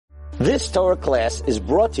This Torah class is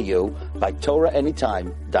brought to you by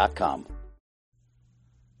TorahAnytime.com.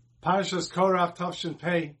 Parshas Korach Tavshin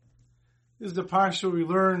Pei. This is the parsha we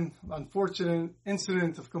learn the unfortunate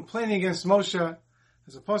incident of complaining against Moshe.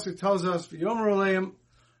 As the pasuk tells us, "V'yomer aleim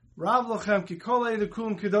Rav lachem ki kol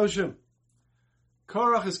eidekuim kedoshim."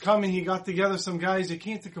 Korach is coming. He got together some guys. They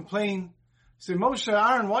came to complain. Say, Moshe,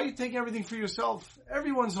 Aaron, why are you taking everything for yourself?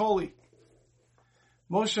 Everyone's holy.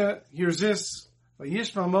 Moshe hears this.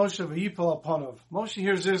 Vayishma Moshe v'yipol aponov. Moshe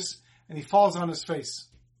hears this and he falls on his face.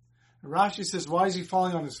 And Rashi says, why is he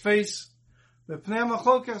falling on his face? V'pnei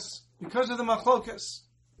machlokas. Because of the machlokas.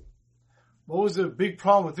 What was the big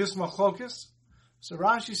problem with this machlokas? So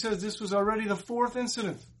Rashi says this was already the fourth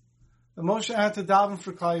incident. The Moshe had to daven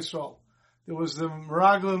for Klal Yisrael. There was the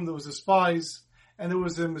Meraglim, there was the spies, and there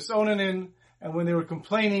was the Misonanin, and when they were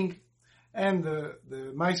complaining, and the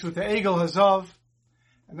mice with the Egel Hazav.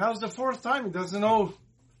 And that was the fourth time. He doesn't know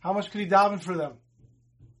how much could he daven for them.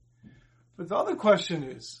 But the other question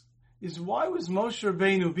is why was Moshe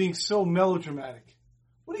Rabbeinu being so melodramatic?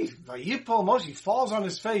 What do you, Vayipol Moshe, he falls on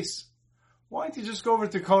his face. Why don't you just go over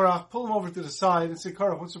to Korach, pull him over to the side and say,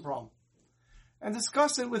 Korach, what's the problem? And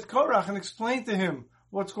discuss it with Korach and explain to him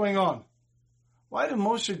what's going on. Why did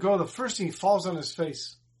Moshe go? The first thing, he falls on his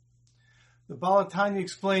face. The Baal HaTanya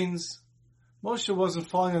explains, Moshe wasn't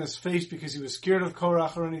falling on his face because he was scared of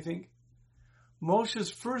Korach or anything.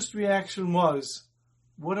 Moshe's first reaction was,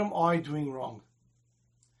 what am I doing wrong?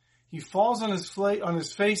 He falls on his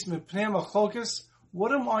face, mipnei machlokas.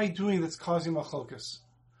 What am I doing that's causing machlokas?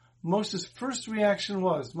 Moshe's first reaction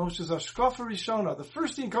was, Moshe's ashkafa rishona, the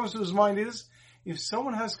first thing that comes to his mind is, if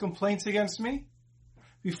someone has complaints against me,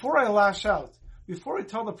 before I lash out, before I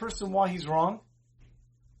tell the person why he's wrong,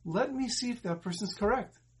 let me see if that person's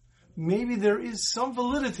correct. Maybe there is some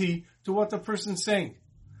validity to what the person's saying.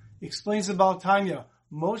 He explains about Tanya.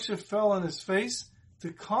 Moshe fell on his face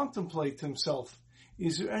to contemplate himself.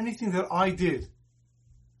 Is there anything that I did?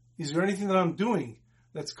 Is there anything that I'm doing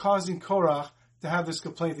that's causing Korach to have this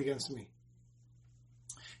complaint against me?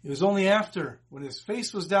 It was only after, when his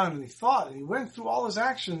face was down and he thought, and he went through all his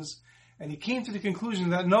actions, and he came to the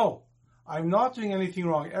conclusion that no, I'm not doing anything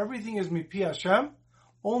wrong. Everything is mipi Hashem.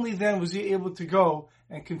 Only then was he able to go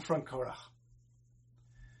and confront Korach.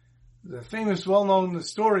 The famous, well-known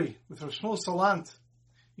story with Rav Shmuel Salant.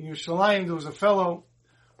 In Yerushalayim, there was a fellow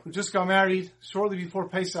who just got married shortly before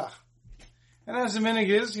Pesach. And as the minhag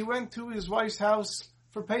is, he went to his wife's house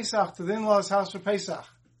for Pesach, to the in-laws' house for Pesach.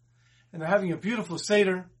 And they're having a beautiful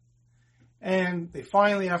Seder. And they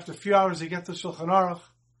finally, after a few hours, they get to Shulchan Aruch.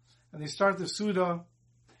 And they start the Suda.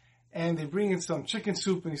 And they bring in some chicken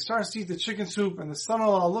soup, and he starts to eat the chicken soup, and the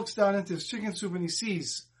son-in-law looks down into his chicken soup, and he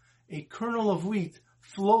sees a kernel of wheat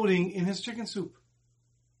floating in his chicken soup.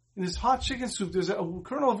 In his hot chicken soup, there's a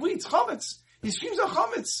kernel of wheat, it's chametz. He screams out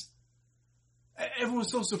chametz. Everyone was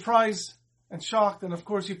so surprised and shocked, and of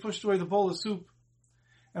course he pushed away the bowl of soup.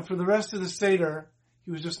 And for the rest of the Seder,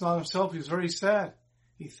 he was just not himself. He was very sad.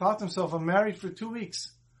 He thought to himself, I'm married for 2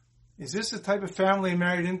 weeks. Is this the type of family I'm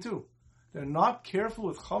married into? They're not careful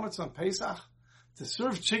with chametz on Pesach to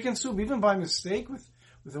serve chicken soup, even by mistake, with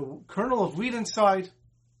a kernel of wheat inside.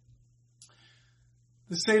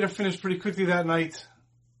 The Seder finished pretty quickly that night,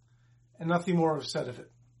 and nothing more was said of it.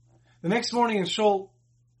 The next morning in Shul,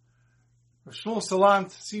 Rav Shmuel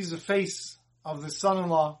Salant sees the face of the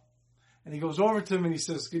son-in-law, and he goes over to him and he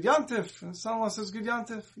says, Good Yantif. And the son-in-law says, Good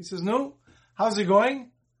Yantif. He says, No, how's it going?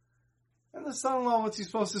 And the son-in-law, what's he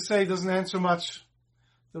supposed to say, doesn't answer much.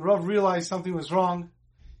 The Rav realized something was wrong.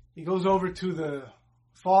 He goes over to the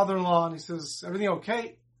father-in-law and he says, everything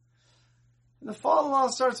okay? And the father-in-law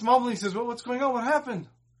starts mumbling. He says, well, what's going on? What happened?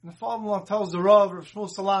 And the father-in-law tells the Rav Shmuel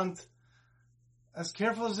Salant, as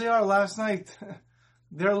careful as they are last night,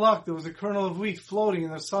 their luck, there was a kernel of wheat floating in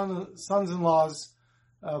their sons-in-law's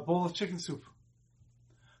bowl of chicken soup.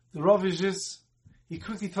 The Rav is just, he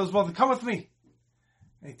quickly tells his brother, come with me.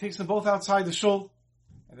 And he takes them both outside the shul.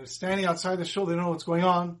 And they're standing outside the shul, they don't know what's going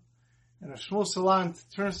on. And Shmuel Salant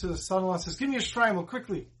turns to the son-in-law and says, give me a shtreimel,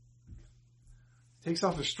 quickly. Takes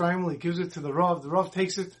off a shtreimel, he gives it to the Rav. The Rav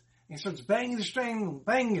takes it, and he starts banging the shtreimel,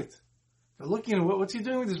 banging it. They're looking at what's he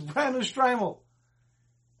doing with this brand new shtreimel?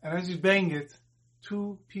 And as he's banging it,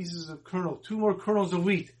 2 pieces of kernel, 2 more kernels of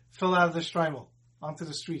wheat fell out of the shtreimel onto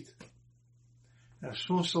the street. And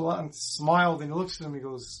Shmuel Salant smiled, and he looks at him, he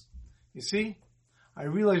goes, you see? I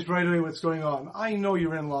realized right away what's going on. I know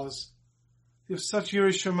your in-laws. They have such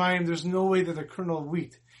Yiras Shamayim, there's no way that a kernel of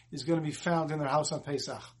wheat is going to be found in their house on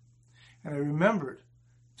Pesach. And I remembered,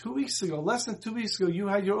 2 weeks ago, less than 2 weeks ago, you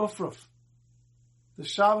had your Ufruf. The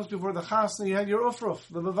Shabbos before the Chasna, you had your Ufruf,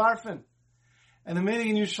 the Levarfin. And the meaning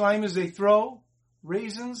in Yerushalayim is they throw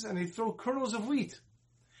raisins and they throw kernels of wheat.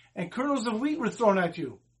 And kernels of wheat were thrown at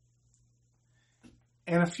you.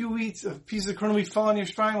 And a piece of kernel wheat fell on your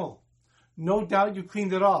shtreimel. No doubt you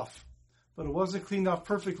cleaned it off, but it wasn't cleaned off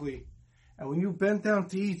perfectly. And when you bent down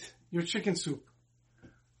to eat your chicken soup,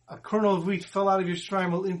 a kernel of wheat fell out of your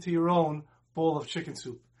shtreimel into your own bowl of chicken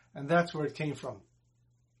soup. And that's where it came from.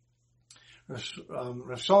 Rav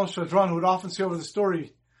Shalom Shadran, who would often say over the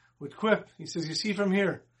story, would quip. He says, you see from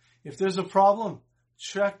here, if there's a problem,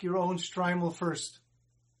 check your own shtreimel first.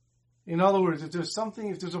 In other words, if there's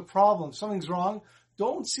a problem, something's wrong,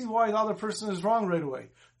 don't see why the other person is wrong right away.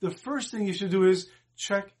 The first thing you should do is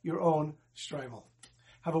check your own shtreimel.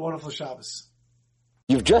 Have a wonderful Shabbos.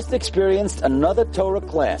 You've just experienced another Torah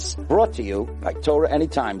class brought to you by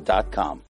TorahAnytime.com.